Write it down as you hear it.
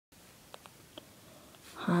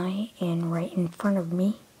Hi, and right in front of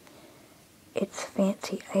me, it's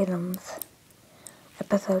Fancy Items,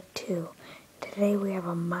 Episode 2. Today we have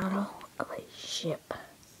a model of a ship.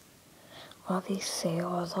 All these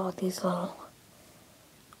sails, all these little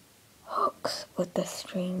hooks with the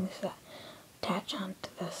strings that attach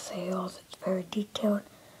onto the sails. It's very detailed.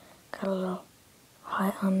 Got a little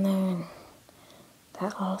hut on there, and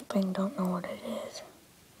that little thing, don't know what it is.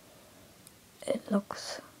 It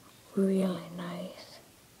looks really nice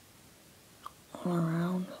all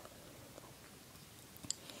around.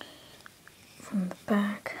 From the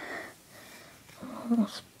back,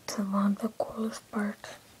 almost to one of the coolest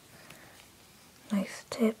parts. Nice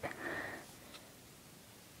tip.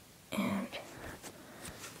 And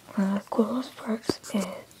one of the coolest parts is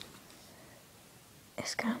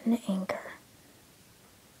it's got an anchor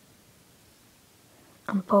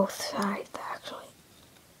on both sides, actually.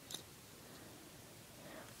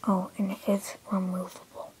 Oh, and it is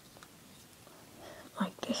removable.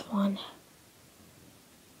 Like this one,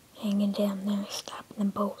 hanging down there, stopping the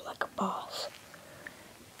boat like a boss.